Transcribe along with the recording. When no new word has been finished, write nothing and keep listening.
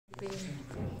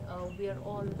pain we are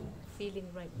all feeling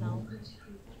right now.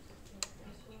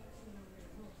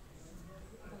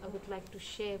 I would like to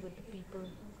share with the people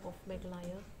of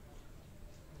Meghalaya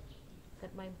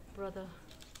that my brother,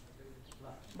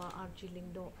 RG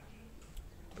Lyngdoh,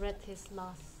 breathed his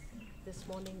last this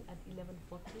morning at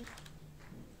 11:40.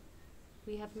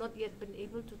 We have not yet been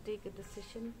able to take a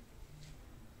decision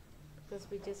because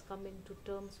we just come into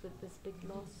terms with this big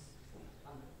loss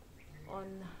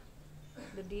on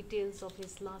the details of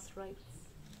his last rites.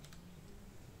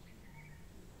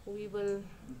 We will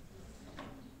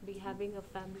be having a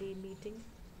family meeting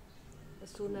as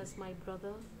soon as my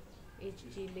brother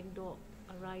RG Lyngdoh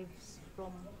arrives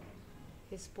from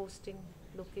his posting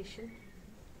location.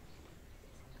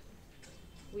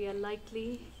 We are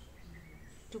likely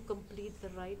to complete the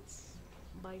rites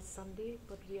by Sunday,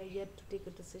 but we are yet to take a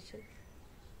decision.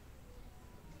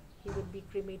 He will be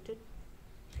cremated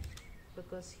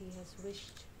because he has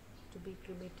wished to be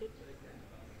cremated.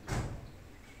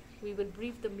 We will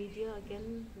brief the media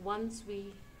again once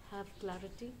we have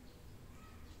clarity.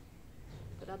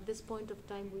 But at this point of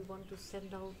time, we want to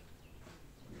send out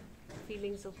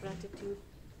feelings of gratitude,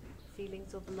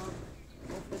 feelings of love,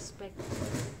 of respect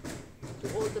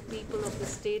to all the people of the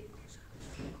state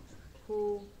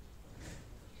who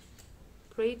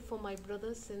prayed for my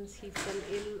brother since he fell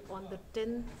ill on the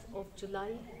 10th of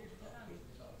July.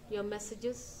 Your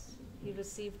messages, he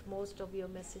received most of your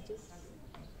messages,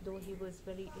 though he was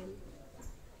very ill.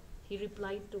 He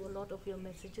replied to a lot of your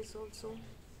messages also.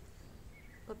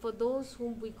 But for those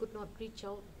whom we could not reach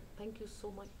out, thank you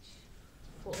so much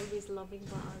for always loving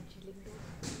RG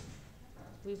Lyngdoh.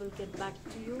 We will get back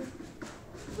to you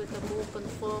with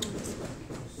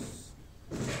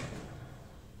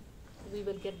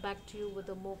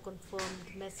a more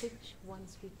confirmed message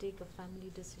once we take a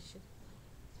family decision.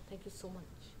 Thank you so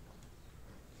much.